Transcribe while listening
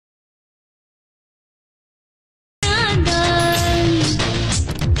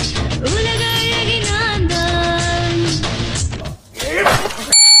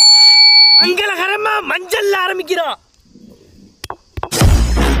மங்களகரமா மஞ்சள்ல ஆரம்பிக்கிறோம்.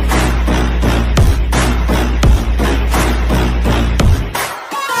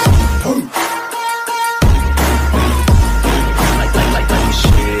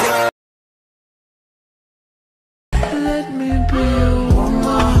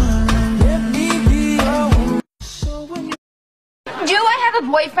 Do I have a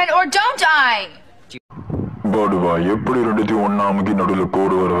boyfriend or don't I? பாடுவா எப்படி ரெண்டுத்தையும் ஒன்னா அமுக்கி நடுவில்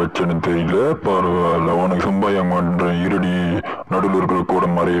கோடு வர வச்சேன்னு தெரியல. பரவாயில்ல, உனக்கு சும்பாயம் பண்றேன். இருடி, நடுவில் இருக்கிற கோடை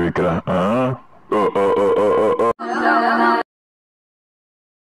மறைய வைக்கிறேன்.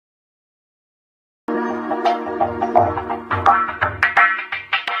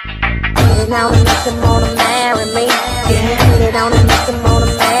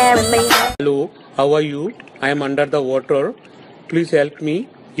 Hello, how are you? I am under the water. Please help me.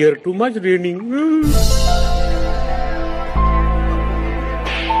 Here too much raining.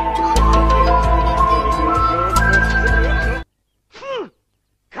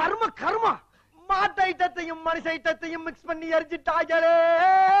 கர்ம கர்ம மாட்டு ஐட்டத்தையும் மனுஷ ஐட்டத்தையும் மிக்ஸ் பண்ணி எரிஞ்சிட்டாங்களே.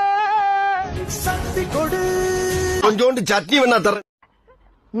 சக்தி கொடு. கொஞ்சோண்டு சட்னி வேணா தர.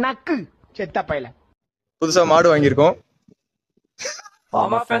 நக்கு செத்த பையல. புதுசா மாடு வாங்கியிருக்கோம்.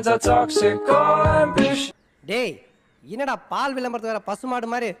 டேய், என்னடா பால் விளம்பரத்துக்கு வர பசுமாடு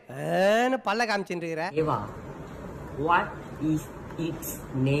மாதிரி பல்ல காமிச்சுட்டு இருக்கிற? Eva, what is its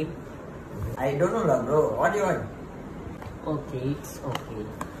name? I don't know, bro. What do you want? Okay, it's okay.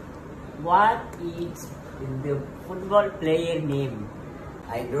 What is the football player name?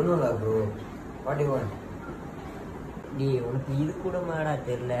 I don't know, bro. What do you want? டேய், உனக்கு இது கூட மாடா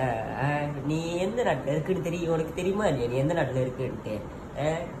தெரியல. நீ எந்த நாட்டில் இருக்குன்னு தெரியும், உனக்கு தெரியுமா இல்லையா நீ எந்த நாட்டில் இருக்குன்ட்டு?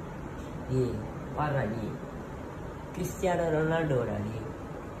 டேய் பாடுறா, நீ கிறிஸ்டியானோ ரொனால்டோடா. நீ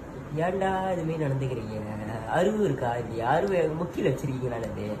ஏன்டா இதுமாரி நடந்துக்கிறீங்க? அருவு இருக்கா இல்லையா? அருவை முக்கில் வச்சிருக்கீங்க.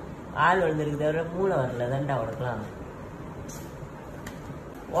 நல்லது ஆள் வளர்ந்துருக்கு தவிர மூளை வரல தான்டா உனக்குலாம்.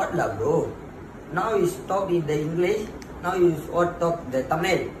 What lah, bro? Now you stop in the English. Now you what talk the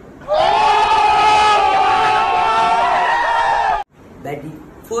Tamil. That is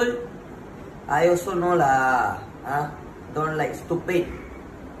full. I also know lah. Don't like stupid.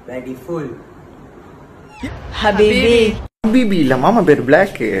 That is full. Habibi, BP இல்ல, மாமா பேர்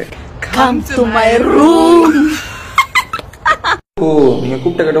black. come to my room. ஓ, நீங்க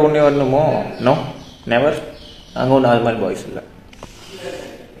கூப்பிட்ட கிட்ட உடனே வரணுமோ? No, never. நாங்க ஒன்றும் அது மாதிரி பாய்ஸ் இல்லை.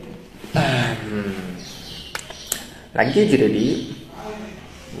 லக்கேஜ் ரெடி,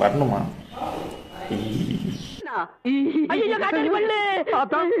 வரணுமா?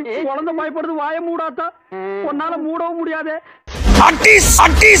 குழந்தை பயப்படுது, வாய மூடாத்தா. உன்னால மூடவும் முடியாது.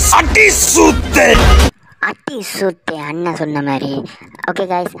 அட்டி சூத்து அண்ணன் சொன்ன மாதிரி. ஓகே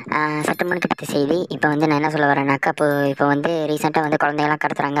காய்ஸ், சட்டமன்ற பற்றி செய்தி. இப்போ வந்து நான் என்ன சொல்ல வரேன்னாக்கா, இப்போ வந்து ரீசெண்டாக வந்து குழந்தைகள்லாம்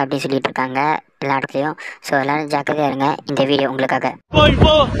கடத்துறாங்க அப்படின்னு சொல்லிட்டு இருக்காங்க எல்லா இடத்துலையும். ஸோ எல்லோரும் ஜாக்கிரதையாக இருங்க. இந்த வீடியோ உங்களுக்காக.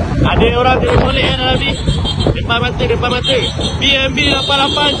 Ada orang dia boleh nanti. Depan mata. BMB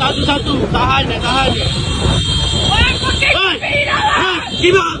 8811. Tahan dia. Woi, pakai tepi dah.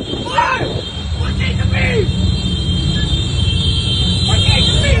 Gila. Pakai tepi.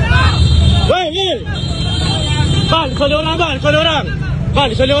 Woi. Bang, soleh orang bang.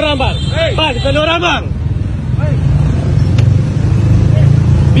 Bang, soleh orang bang.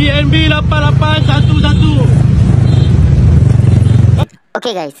 BNB 8811.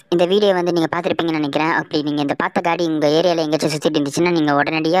 Okay guys, இந்த video வந்து நீங்கள் பார்த்துருப்பீங்கன்னு நினைக்கிறேன். அப்படி நீங்கள் இந்த பார்த்த காடி உங்கள் ஏரியாவில் எங்கேயாச்சும் சுற்றிட்டு இருந்துச்சுன்னா நீங்கள்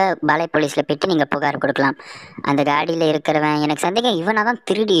உடனடியாக பாலை போலீஸில் போய்ட்டு நீங்கள் புகார் கொடுக்கலாம். அந்த காடியில் இருக்கிறவன் எனக்கு சந்தேகம் இவனாக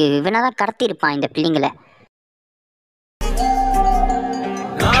தான் கடத்தியிருப்பான் இந்த பிள்ளைங்களை.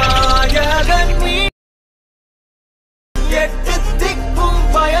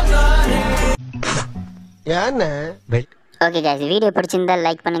 ஓகே கைஸ், வீடியோ பிடிச்சிருந்தா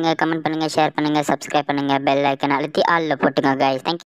லைக் பண்ணுங்கள், கமெண்ட் பண்ணுங்கள், ஷேர் பண்ணுங்கள், சப்ஸ்கிரைப் பண்ணுங்கள், பெல் ஐக்கன் அழுத்தி ஆலில் போட்டுங்க கைஸ். தேங்க்யூ.